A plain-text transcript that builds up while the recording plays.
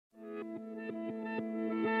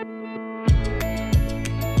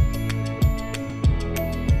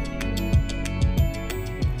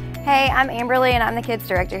Hey, I'm Amberly and I'm the Kids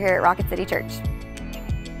Director here at Rocket City Church.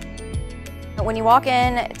 When you walk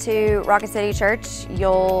in to Rocket City Church,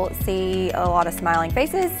 you'll see a lot of smiling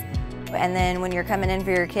faces. And then when you're coming in for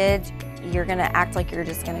your kids, you're gonna act like you're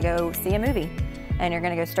just gonna go see a movie. And you're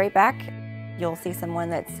gonna go straight back. You'll see someone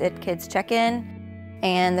that's at kids check-in,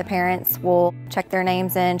 and the parents will check their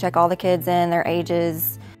names in, check all the kids in, their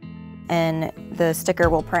ages, and the sticker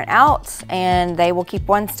will print out, and they will keep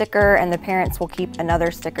one sticker and the parents will keep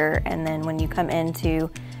another sticker, and then when you come in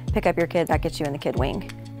to pick up your kid, that gets you in the kid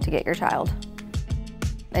wing to get your child.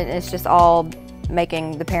 It's just all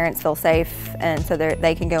making the parents feel safe, and so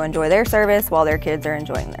they can go enjoy their service while their kids are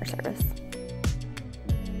enjoying their service.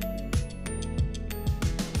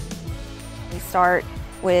 We start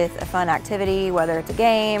with a fun activity, whether it's a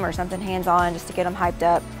game or something hands-on, just to get them hyped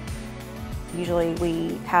up. Usually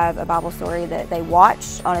we have a Bible story that they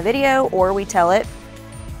watch on a video, or we tell it.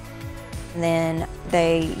 And then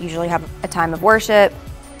they usually have a time of worship.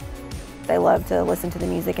 They love to listen to the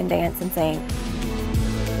music and dance and sing.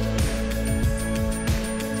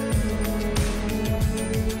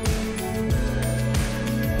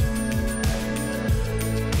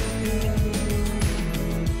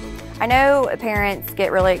 I know parents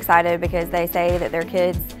get really excited because they say that their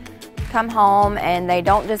kids come home and they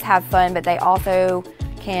don't just have fun, but they also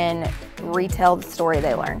can retell the story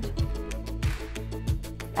they learned.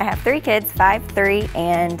 I have 3 kids, 5, 3,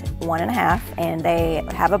 and 1.5, and they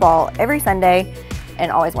have a ball every Sunday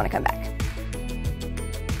and always want to come back.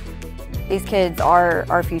 These kids are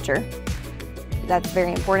our future. That's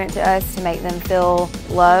very important to us, to make them feel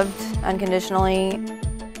loved unconditionally,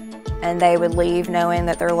 and they would leave knowing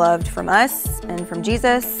that they're loved from us and from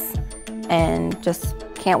Jesus, and just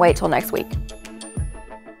can't wait till next week.